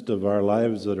midst of our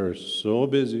lives that are so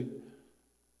busy,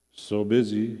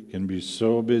 can be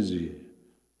so busy,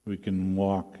 we can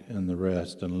walk in the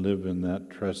rest and live in that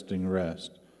trusting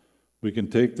rest. We can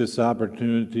take this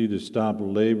opportunity to stop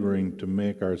laboring to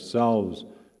make ourselves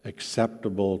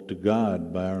acceptable to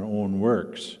God by our own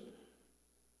works.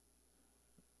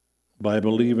 By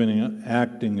believing and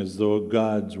acting as though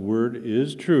God's word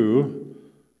is true,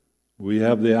 we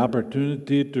have the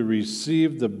opportunity to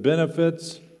receive the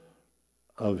benefits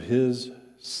of His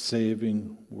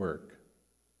saving work.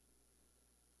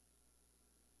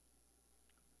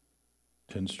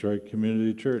 Tenstrike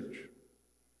Community Church.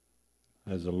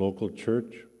 As a local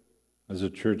church, as a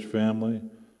church family,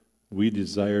 we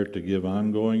desire to give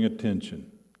ongoing attention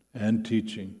and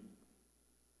teaching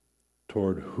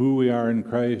toward who we are in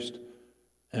Christ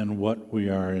and what we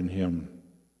are in Him,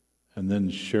 and then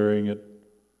sharing it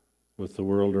with the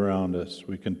world around us.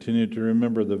 We continue to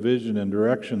remember the vision and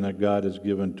direction that God has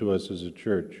given to us as a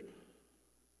church.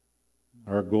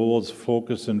 Our goals,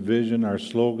 focus, and vision, our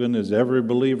slogan is every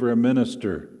believer a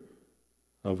minister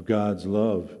of God's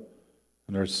love.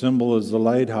 And our symbol is the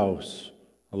lighthouse,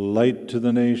 a light to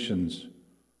the nations.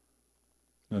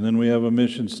 And then we have a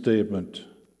mission statement,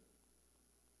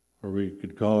 or we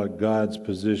could call it God's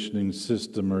Positioning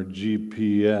System, or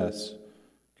GPS,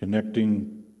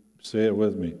 connecting, say it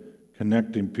with me,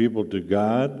 connecting people to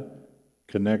God,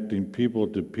 connecting people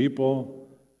to people,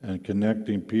 and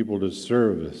connecting people to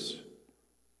service.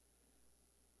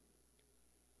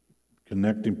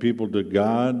 Connecting people to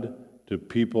God, to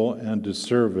people, and to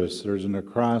service. There's an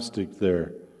acrostic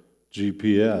there,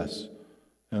 GPS.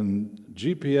 And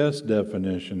GPS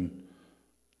definition,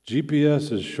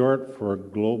 GPS is short for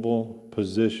Global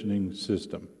Positioning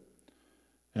System.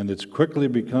 And it's quickly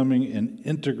becoming an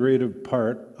integrative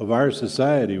part of our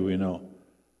society, we know.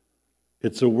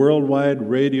 It's a worldwide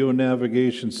radio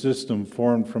navigation system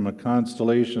formed from a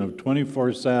constellation of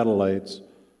 24 satellites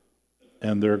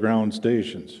and their ground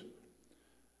stations.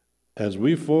 As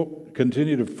we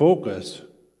continue to focus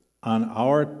on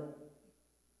our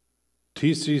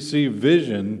TCC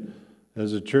vision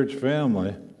as a church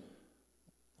family,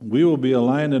 we will be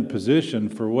aligned in position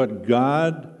for what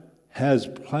God has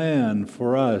planned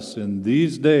for us in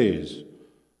these days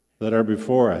that are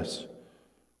before us.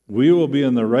 We will be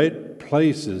in the right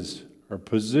places or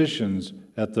positions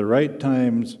at the right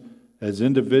times as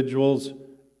individuals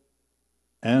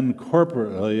and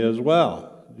corporately as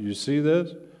well. Do you see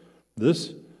this?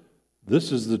 This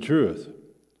is the truth.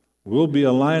 We'll be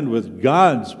aligned with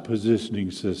God's positioning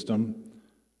system,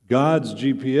 God's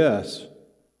GPS.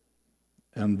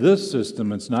 And this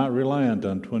system, it's not reliant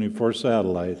on 24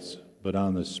 satellites, but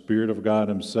on the Spirit of God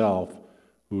Himself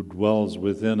who dwells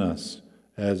within us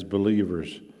as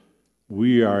believers.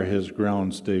 We are His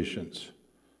ground stations.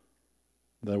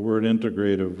 That word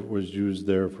integrative was used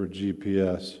there for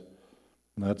GPS.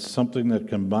 And that's something that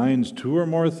combines two or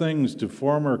more things to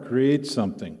form or create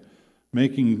something,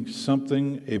 making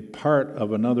something a part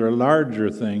of another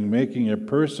larger thing, making a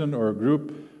person or a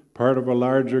group part of a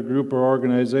larger group or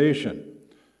organization.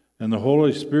 And the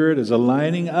Holy Spirit is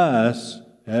aligning us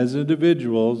as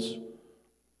individuals,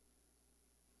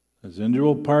 as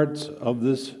individual parts of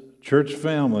this church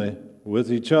family,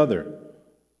 with each other.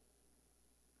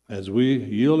 As we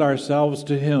yield ourselves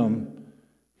to Him,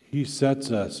 He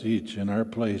sets us each in our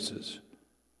places.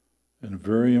 In a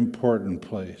very important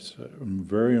place, a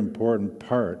very important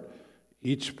part.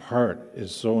 Each part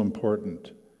is so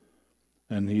important.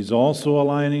 And He's also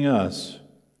aligning us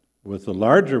with the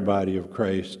larger body of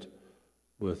Christ,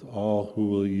 with all who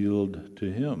will yield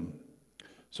to Him.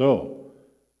 So,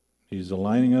 He's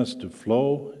aligning us to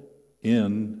flow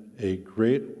in a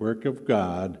great work of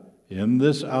God in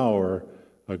this hour,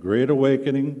 a great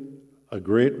awakening, a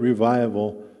great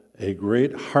revival, a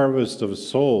great harvest of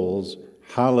souls.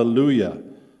 Hallelujah.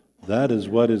 That is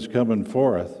what is coming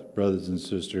forth, brothers and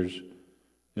sisters,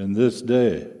 in this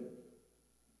day.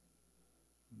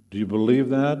 Do you believe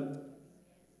that?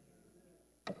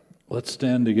 Let's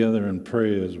stand together and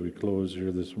pray as we close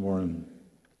here this morning.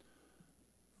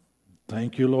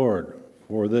 Thank you, Lord,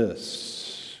 for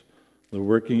this, the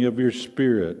working of your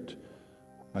Spirit.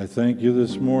 I thank you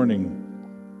this morning.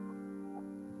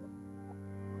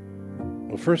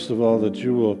 Well, first of all, that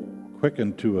you will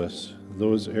quicken to us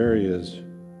those areas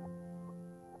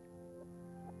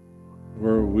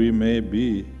where we may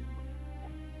be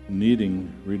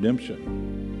needing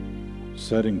redemption,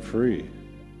 setting free,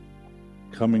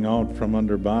 coming out from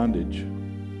under bondage.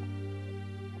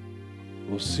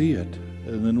 We'll see it,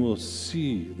 and then we'll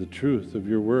see the truth of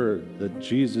your word, that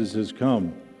Jesus has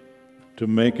come to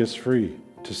make us free,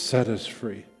 to set us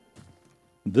free.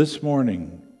 This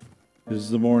morning is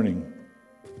the morning.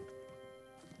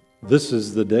 This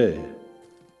is the day.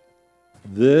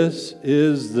 This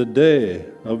is the day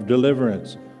of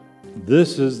deliverance.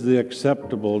 This is the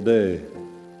acceptable day,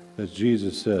 as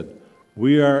Jesus said.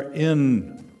 We are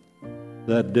in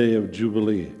that day of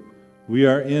Jubilee. We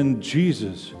are in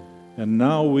Jesus, and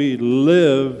now we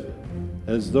live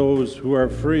as those who are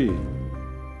free.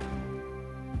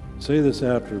 Say this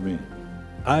after me.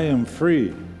 I am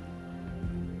free.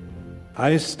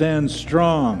 I stand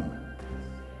strong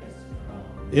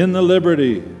in the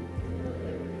liberty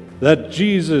that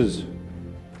Jesus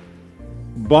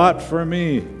bought for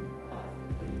me,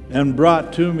 and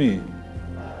brought to me.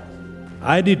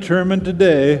 I determined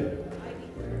today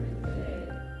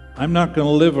I'm not going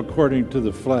to live according to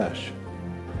the flesh,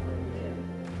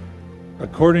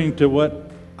 according to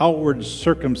what outward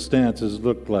circumstances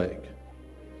look like.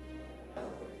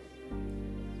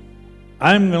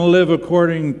 I'm going to live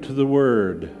according to the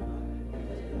Word,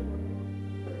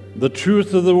 the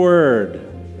truth of the Word,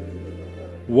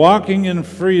 walking in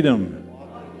freedom,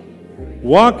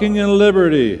 walking in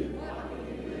liberty,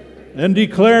 and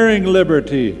declaring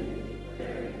liberty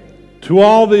to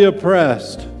all the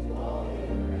oppressed,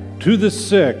 to the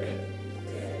sick,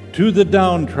 to the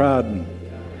downtrodden,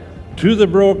 to the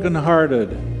brokenhearted,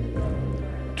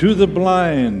 to the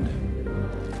blind.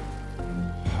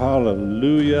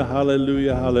 Hallelujah,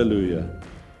 hallelujah, hallelujah.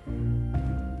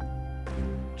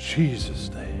 Jesus'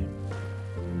 name.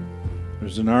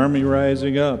 There's an army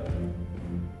rising up,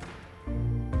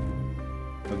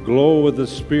 aglow with the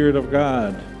Spirit of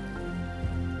God,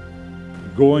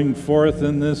 going forth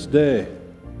in this day,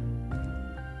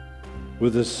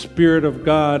 with the Spirit of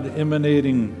God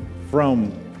emanating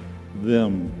from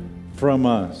them, from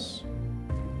us,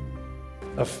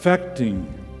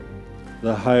 affecting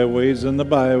the highways and the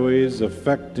byways,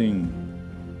 affecting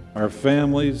our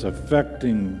families,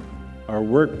 affecting our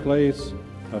workplace,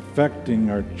 affecting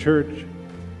our church,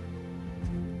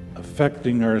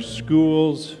 affecting our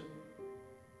schools,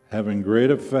 having great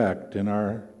effect in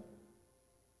our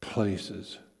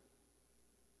places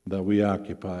that we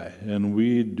occupy. And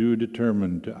we do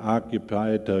determine to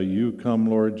occupy till you come,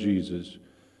 Lord Jesus.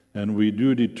 And we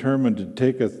do determine to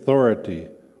take authority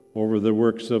over the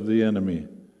works of the enemy,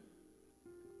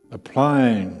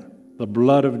 applying the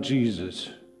blood of Jesus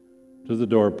to the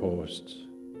doorposts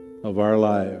of our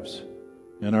lives,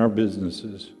 in our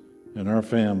businesses, in our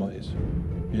families.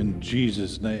 In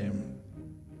Jesus' name.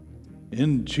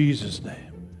 In Jesus'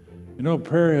 name. You know,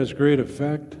 prayer has great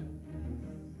effect.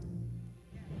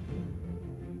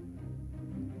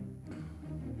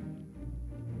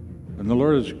 And the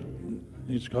Lord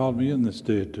He's called me in this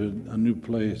day to a new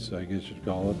place, I guess you'd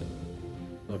call it,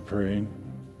 of praying.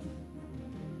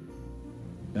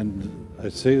 And I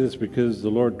say this because the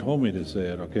Lord told me to say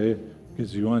it, okay?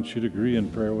 Because He wants you to agree in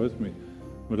prayer with me.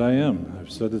 But I am.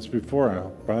 I've said this before.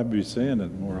 I'll probably be saying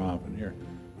it more often here.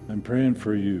 I'm praying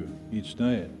for you each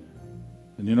night.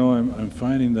 And you know, I'm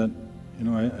finding that, you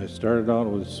know, I started out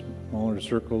with smaller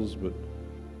circles, but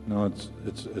now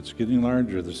it's getting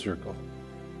larger, the circle.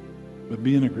 But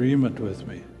be in agreement with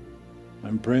me.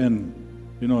 I'm praying,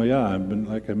 you know, I've been,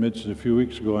 like I mentioned a few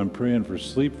weeks ago, I'm praying for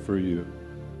sleep for you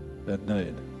at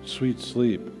night. Sweet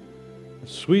sleep.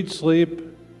 Sweet sleep,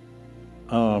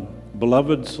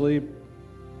 beloved sleep,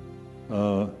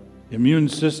 immune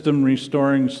system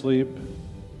restoring sleep.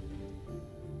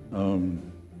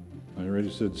 I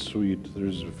already said sweet.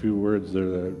 There's a few words there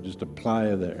that just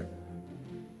apply there.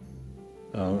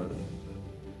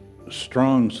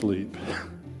 Strong sleep.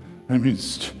 I mean,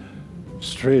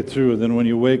 straight through. Then when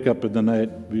you wake up in the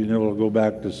night, being able to go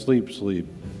back to sleep.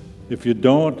 If you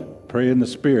don't, pray in the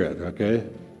Spirit, okay?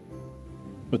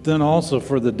 But then also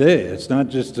for the day. It's not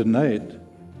just at night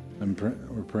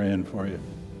we're praying for you.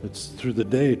 It's through the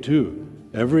day too.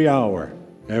 Every hour,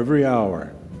 every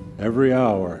hour, every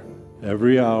hour,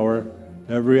 every hour,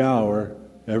 every hour,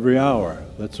 every hour.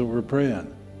 That's what we're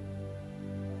praying.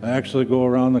 I actually go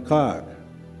around the clock.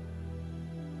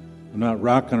 I'm not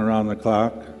rocking around the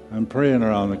clock. I'm praying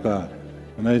around the clock.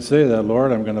 And I say that,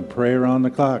 Lord, I'm going to pray around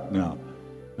the clock now.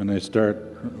 And I start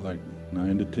like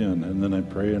 9 to 10, and then I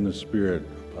pray in the Spirit.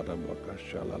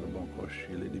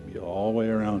 All the way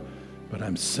around. But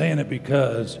I'm saying it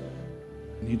because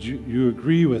I need you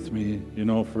agree with me, you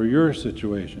know, for your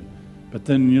situation. But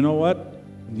then, you know what?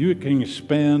 You can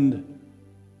expand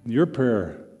your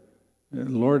prayer. The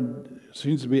Lord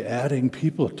seems to be adding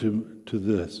people to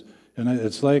this. And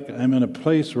it's like I'm in a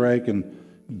place where I can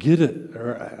get it.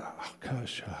 Or,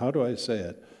 how do I say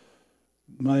it?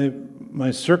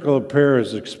 My circle of prayer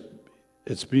is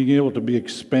it's being able to be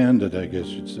expanded, I guess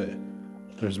you'd say.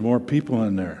 There's more people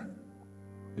in there.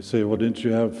 You say, well, didn't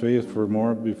you have faith for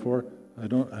more before?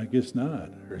 I guess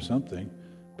not, or something.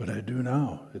 But I do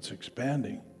now. It's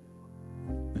expanding.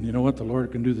 And you know what? The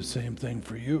Lord can do the same thing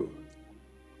for you.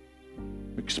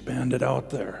 Expand it out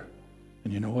there.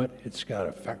 And you know what? It's got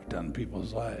effect on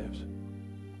people's lives.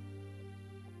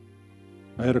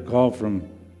 I had a call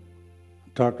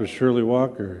talked with Shirley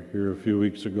Walker here a few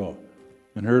weeks ago.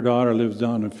 And her daughter lives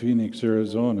down in Phoenix,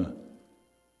 Arizona.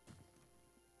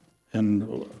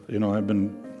 And, you know, I've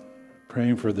been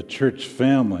praying for the church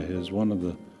family is one of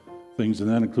the things, and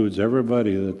that includes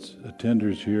everybody that's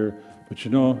attenders here. But you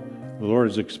know, the Lord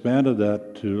has expanded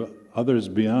that to others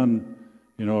beyond,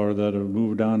 you know, or that have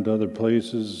moved on to other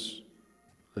places.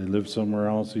 They live somewhere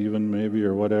else even maybe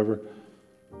or whatever.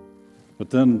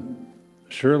 But then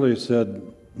Shirley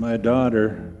said, my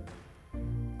daughter,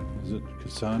 is it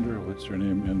Cassandra? What's her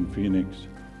name in Phoenix?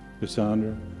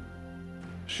 Cassandra?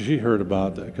 She heard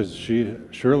about that because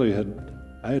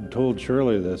I had told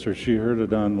Shirley this, or she heard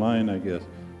it online, I guess.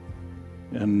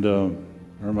 And, or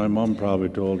my mom probably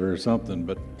told her or something,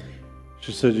 but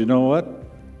she said, you know what?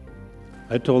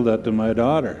 I told that to my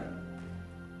daughter.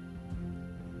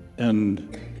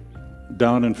 And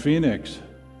down in Phoenix.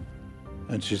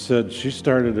 And she said she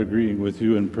started agreeing with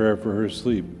you in prayer for her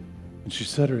sleep. And she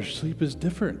said her sleep is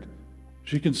different.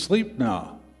 She can sleep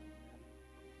now.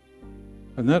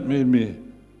 And that made me,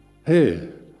 hey,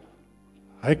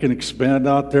 I can expand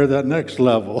out there that next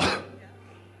level.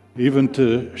 Even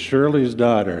to Shirley's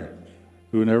daughter,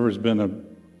 who never has been an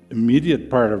immediate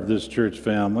part of this church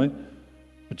family.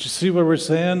 But you see what we're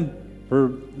saying?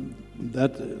 For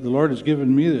that, the Lord has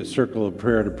given me the circle of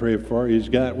prayer to pray for. He's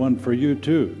got one for you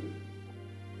too.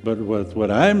 But with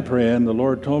what I'm praying, the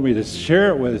Lord told me to share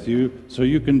it with you so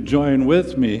you can join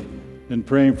with me in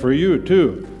praying for you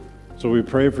too. So we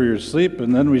pray for your sleep,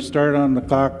 and then we start on the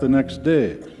clock the next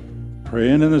day.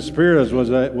 Praying in the Spirit is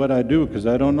what I do, because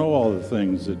I don't know all the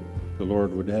things that the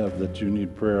Lord would have that you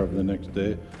need prayer of the next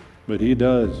day. But He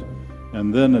does.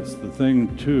 And then it's the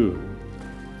thing too.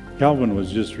 Calvin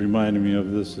was just reminding me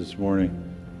of this morning.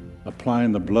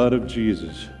 Applying the blood of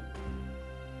Jesus.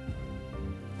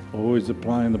 Always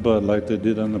applying the blood like they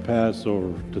did on the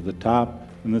Passover to the top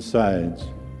and the sides.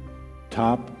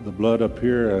 Top, the blood up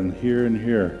here and here and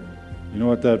here. You know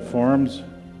what that forms?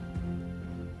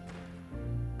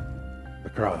 The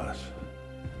cross.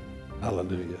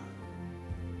 Hallelujah.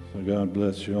 So God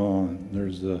bless you all. And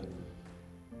there's the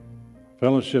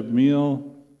fellowship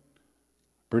meal,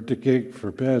 birthday cake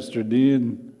for Pastor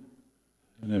Dean.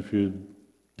 And if you'd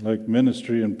like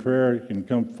ministry and prayer, you can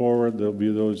come forward. There'll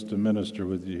be those to minister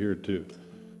with you here too.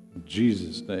 In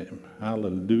Jesus' name.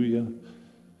 Hallelujah.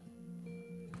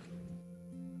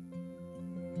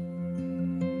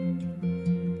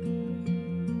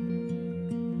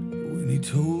 When He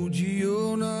told you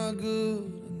you're not